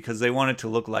 Because they want it to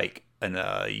look like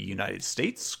a United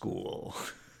States school.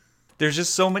 There's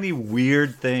just so many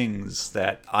weird things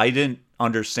that I didn't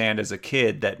understand as a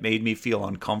kid that made me feel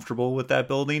uncomfortable with that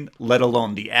building, let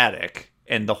alone the attic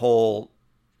and the whole,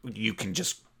 you can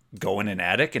just go in an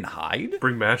attic and hide?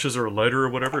 Bring matches or a lighter or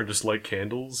whatever and just light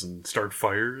candles and start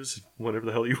fires whenever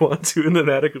the hell you want to in an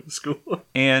attic of the school.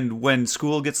 And when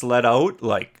school gets let out,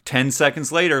 10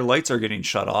 seconds later, lights are getting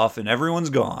shut off and everyone's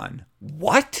gone.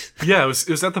 What? Yeah, it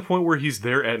was at the point where he's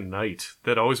there at night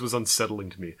that always was unsettling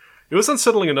to me. It was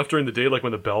unsettling enough during the day,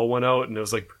 when the bell went out, and it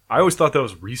was I always thought that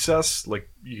was recess, you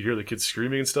could hear the kids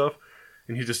screaming and stuff,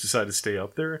 and he just decided to stay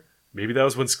up there. Maybe that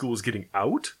was when school was getting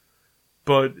out?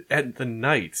 But at the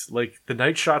night, the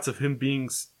night shots of him being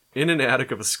in an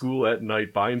attic of a school at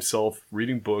night by himself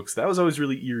reading books. That was always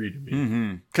really eerie to me.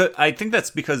 Mm-hmm. I think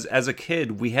that's because as a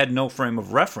kid, we had no frame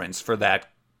of reference for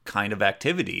that kind of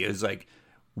activity. It was like,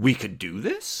 we could do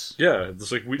this? Yeah,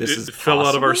 it's like it fell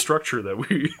out of our structure that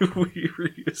we were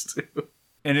used to.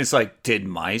 And it's like, did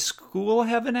my school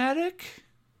have an attic?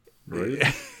 Right.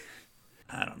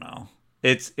 I don't know.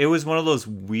 It was one of those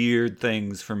weird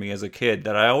things for me as a kid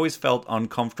that I always felt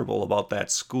uncomfortable about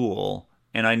that school,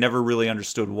 and I never really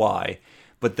understood why.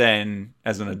 But then,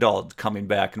 as an adult, coming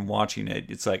back and watching it,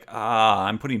 it's like,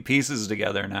 I'm putting pieces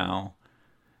together now.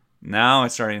 Now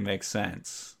it's starting to make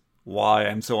sense why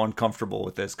I'm so uncomfortable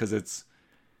with this, because it's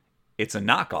a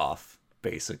knockoff,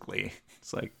 basically.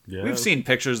 It's like, we've seen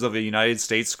pictures of a United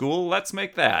States school, let's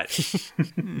make that.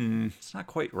 It's not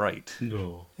quite right.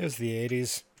 No. It was the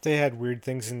 80s. They had weird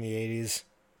things in the 80s.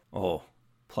 Oh,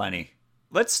 plenty.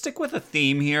 Let's stick with a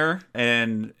theme here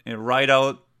and write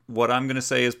out what I'm going to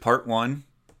say is part 1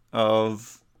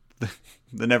 of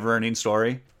the Neverending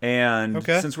Story. And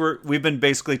since we've been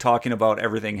basically talking about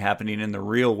everything happening in the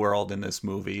real world in this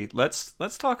movie, let's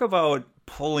talk about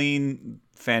pulling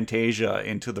Fantasia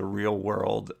into the real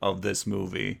world of this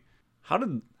movie. How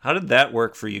did that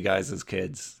work for you guys as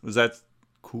kids? Was that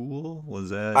cool? Was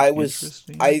that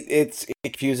interesting? It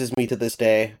confuses me to this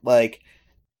day, like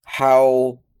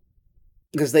how,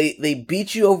 because they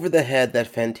beat you over the head that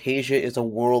Fantasia is a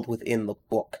world within the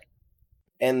book,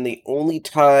 and the only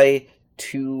tie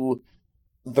to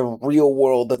the real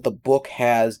world that the book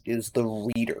has is the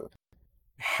reader.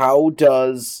 How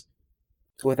does,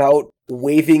 without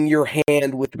waving your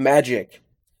hand with magic,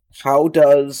 how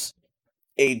does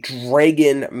a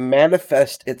dragon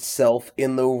manifest itself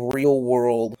in the real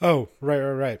world? Oh,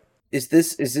 right. Is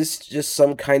this just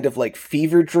some kind of like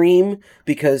fever dream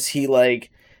because he like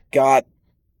got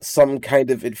some kind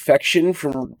of infection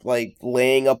from like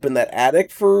laying up in that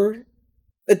attic for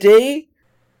a day?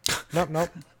 Nope.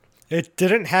 It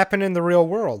didn't happen in the real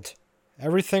world.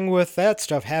 Everything with that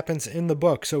stuff happens in the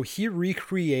book. So he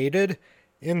recreated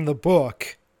in the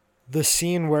book the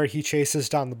scene where he chases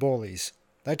down the bullies.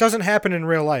 That doesn't happen in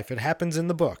real life. It happens in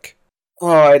the book.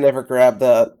 Oh, I never grabbed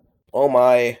that. Oh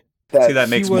my. That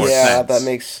makes more sense. Yeah, that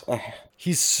makes...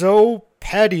 He's so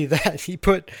petty that he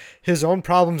put his own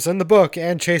problems in the book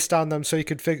and chased down them so he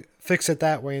could fix it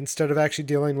that way instead of actually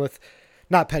dealing with...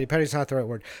 Not petty. Petty's not the right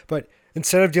word. But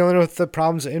instead of dealing with the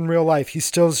problems in real life, he's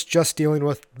still just dealing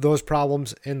with those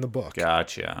problems in the book.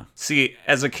 Gotcha. See,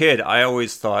 as a kid, I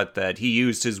always thought that he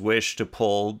used his wish to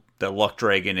pull the luck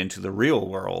dragon into the real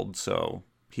world so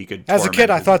he could... As a kid,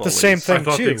 I thought the same thing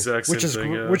too, which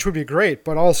which would be great,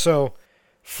 but also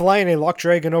flying a luck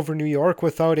dragon over New York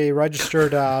without a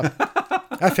registered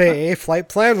FAA flight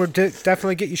plan would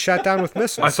definitely get you shot down with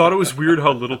missiles. I thought it was weird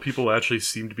how little people actually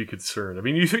seemed to be concerned. I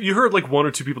mean, you heard like one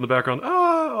or two people in the background,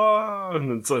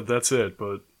 and it's like, that's it,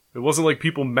 but it wasn't like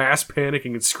people mass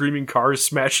panicking and screaming, cars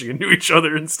smashing into each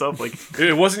other and stuff. Like,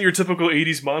 it wasn't your typical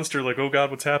 80s monster like, oh god,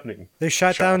 what's happening? They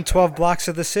shot down 12 blocks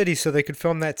of the city so they could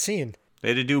film that scene. They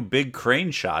had to do big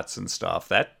crane shots and stuff.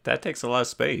 That takes a lot of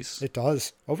space. It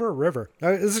does. Over a river.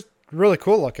 It's really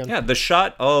cool looking. Yeah, the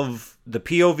shot of the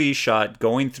POV shot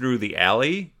going through the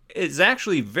alley is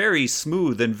actually very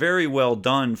smooth and very well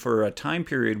done for a time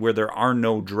period where there are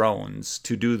no drones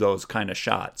to do those kind of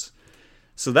shots.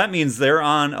 So that means they're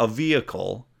on a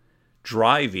vehicle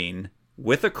driving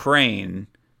with a crane,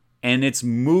 and it's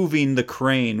moving the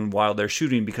crane while they're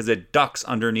shooting because it ducks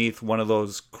underneath one of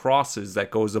those crosses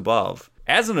that goes above.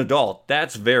 As an adult,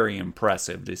 that's very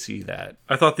impressive to see that.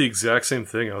 I thought the exact same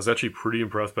thing. I was actually pretty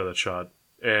impressed by that shot.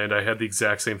 And I had the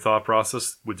exact same thought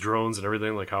process with drones and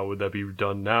everything, like how would that be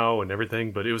done now and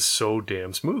everything, but it was so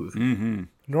damn smooth. Mm-hmm.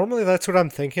 Normally that's what I'm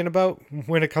thinking about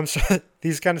when it comes to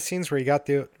these kind of scenes where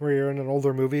you're in an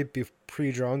older movie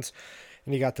pre-drones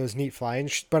and you got those neat flying.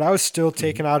 But I was still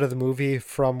taken out of the movie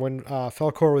from when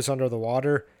Falcor was under the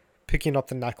water picking up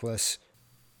the necklace.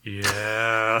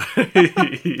 Yeah.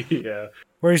 Yeah.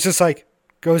 Where he's just like,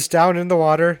 goes down in the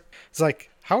water. It's like,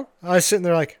 how? I was sitting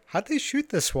there like, how'd they shoot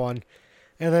this one?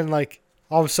 And then like,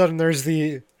 all of a sudden there's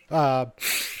the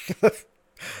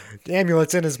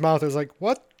amulets in his mouth. It was like,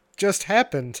 what just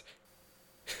happened?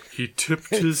 He tipped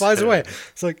his flies head. away.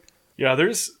 It's like, yeah,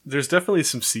 there's definitely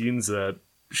some scenes that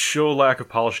show lack of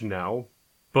polish now.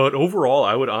 But overall,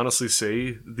 I would honestly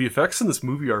say the effects in this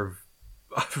movie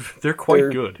they're quite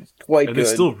good. Quite and good. they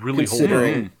still really hold up.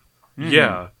 Mm-hmm.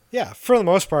 Yeah. yeah, for the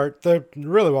most part, they're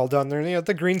really well done. They're,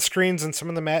 the green screens and some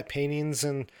of the matte paintings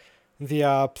and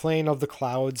the playing of the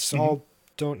clouds all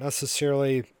don't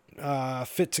necessarily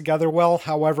fit together well.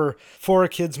 However, for a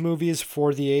kids' movies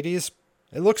for the 80s,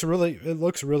 It looks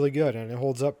really good, and it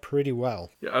holds up pretty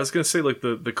well. Yeah, I was gonna say, like,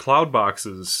 the cloud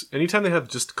boxes, anytime they have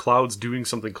just clouds doing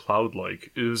something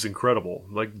cloud-like is incredible.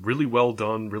 Like, really well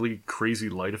done, really crazy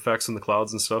light effects in the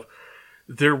clouds and stuff.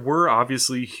 There were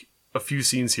obviously a few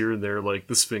scenes here and there, like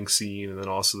the Sphinx scene, and then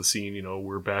also the scene, you know,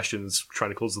 where Bastion's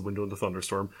trying to close the window in the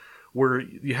thunderstorm, where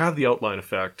you have the outline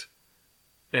effect.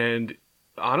 And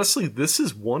honestly, this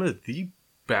is one of the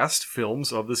best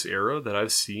films of this era that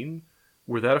I've seen,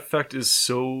 where that effect is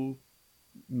so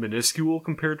minuscule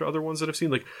compared to other ones that I've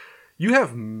seen. Like, you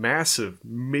have massive,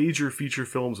 major feature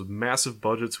films with massive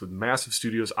budgets, with massive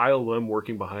studios, ILM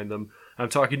working behind them. I'm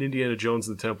talking Indiana Jones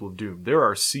and the Temple of Doom. There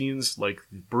are scenes like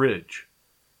the bridge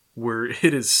where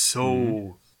it is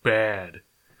so bad.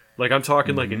 Like, I'm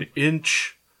talking like an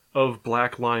inch of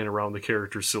black line around the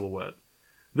character's silhouette.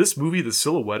 This movie, the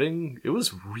silhouetting, it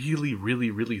was really, really,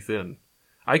 really thin.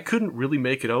 I couldn't really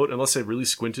make it out unless I really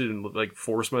squinted and like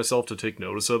forced myself to take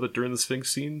notice of it during the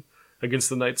Sphinx scene against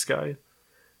the night sky.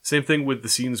 Same thing with the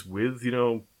scenes with, you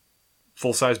know,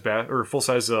 full-size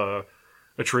Atreyu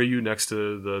next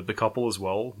to the couple as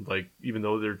well. Like, even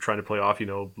though they're trying to play off, you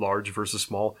know, large versus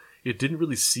small, it didn't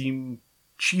really seem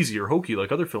cheesy or hokey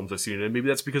like other films I've seen. And maybe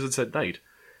that's because it's at night.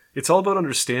 It's all about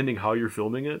understanding how you're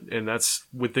filming it, and that's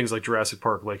with things like Jurassic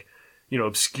Park, like, you know,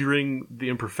 obscuring the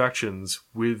imperfections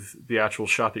with the actual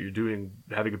shot that you're doing,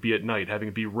 having it be at night, having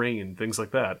it be rain, things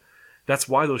like that. That's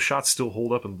why those shots still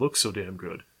hold up and look so damn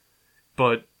good.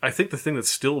 But I think the thing that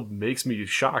still makes me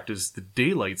shocked is the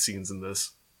daylight scenes in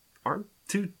this aren't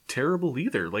too terrible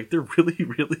either. Like, they're really,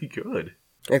 really good.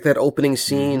 Like that opening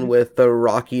scene with the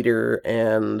rock eater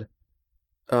and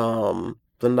the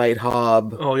night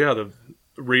hob. Oh yeah, the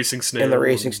racing snail. And the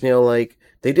racing snail, like,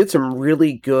 they did some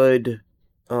really good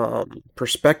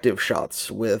perspective shots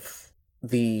with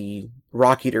the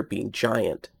rock eater being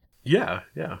giant. Yeah.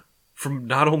 From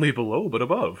not only below, but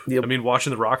above. Yep. I mean,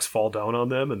 watching the rocks fall down on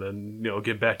them and then, you know,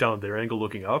 get back down at their angle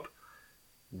looking up,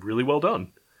 really well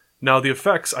done. Now, the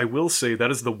effects, I will say, that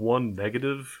is the one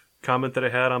negative comment that I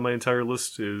had on my entire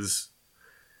list, is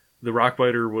the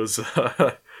Rockbiter was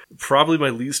probably my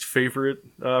least favorite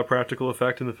practical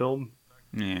effect in the film.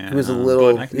 Yeah, he was a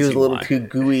little too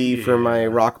gooey for my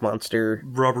rock monster.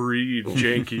 Rubbery,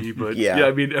 janky, but yeah,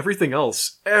 I mean, everything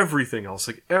else,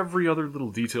 like every other little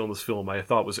detail in this film I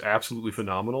thought was absolutely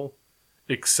phenomenal,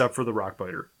 except for the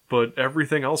Rockbiter. But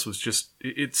everything else was just,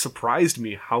 it surprised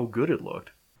me how good it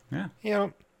looked. Yeah. You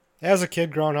know, as a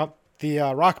kid growing up, the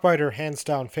Rockbiter, hands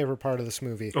down, favorite part of this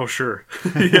movie. Oh, sure.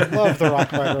 Yeah. Love the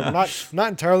Rockbiter. Not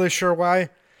entirely sure why.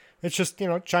 It's just, you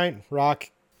know, giant rock,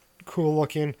 cool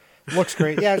looking. Looks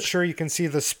great. Yeah, sure, you can see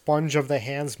the sponge of the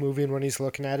hands moving when he's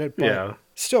looking at it, but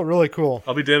still really cool.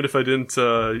 I'll be damned if I didn't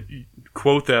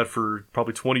quote that for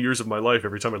probably 20 years of my life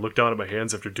every time I look down at my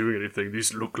hands after doing anything.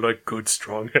 These look like good,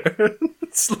 strong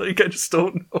hands. Like, I just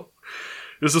don't know.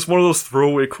 It's just one of those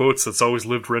throwaway quotes that's always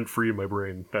lived rent-free in my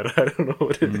brain. I don't know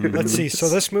what it is. Let's see. So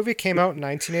this movie came out in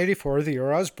 1984, the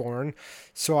year I was born.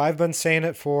 So I've been saying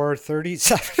it for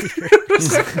 37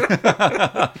 years.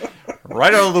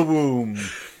 Right out of the womb.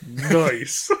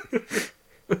 Nice.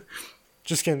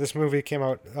 Just kidding. This movie came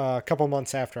out a couple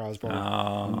months after I was born.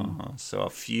 Oh, so a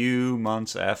few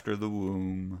months after the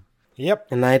womb. Yep.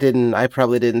 And I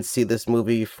probably didn't see this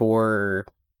movie for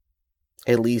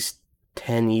at least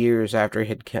 10 years after it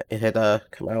had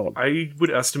come out. I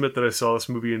would estimate that I saw this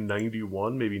movie in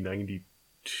 91, maybe 92.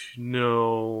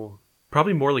 No,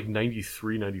 probably more like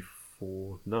 93,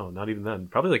 94. No, not even then.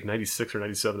 Probably like 96 or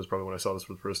 97 is probably when I saw this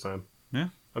for the first time. Yeah.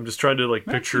 I'm just trying to like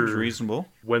picture reasonable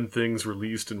when things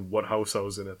released and what house I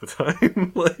was in at the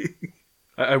time. Like,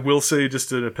 I will say,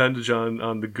 just an appendage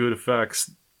on the good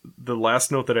effects. The last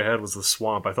note that I had was the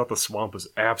swamp. I thought the swamp was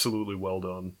absolutely well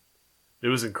done. It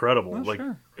was incredible. Oh, like,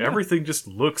 sure. Everything just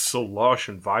looks so lush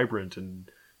and vibrant and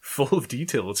full of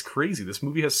detail. It's crazy. This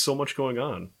movie has so much going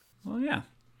on. Well, yeah.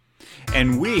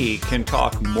 And we can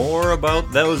talk more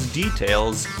about those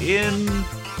details in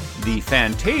the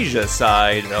Fantasia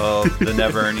side of the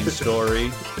Neverending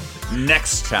Story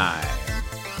next time.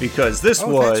 Because this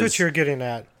was... that's what you're getting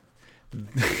at.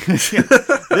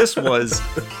 This was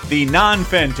the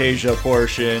non-Fantasia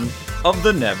portion of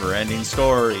the Neverending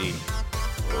Story.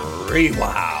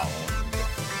 Rewound.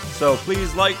 So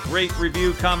please like, rate,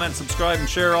 review, comment, subscribe, and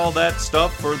share all that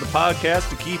stuff for the podcast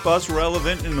to keep us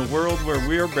relevant in a world where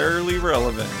we're barely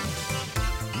relevant.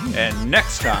 And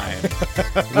next time,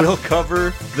 we'll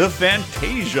cover the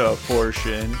Fantasia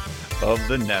portion of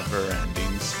the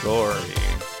Neverending Story.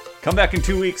 Come back in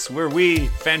 2 weeks where we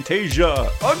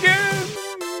Fantasia again!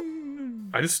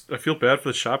 I feel bad for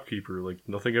the shopkeeper. Like,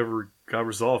 nothing ever got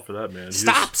resolved for that man.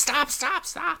 Stop!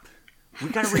 We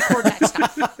gotta record that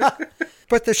stuff.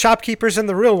 But the shopkeepers in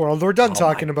the real world, we're done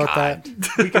talking about God.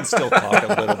 that. We can still talk a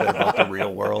little bit about the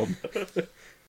real world.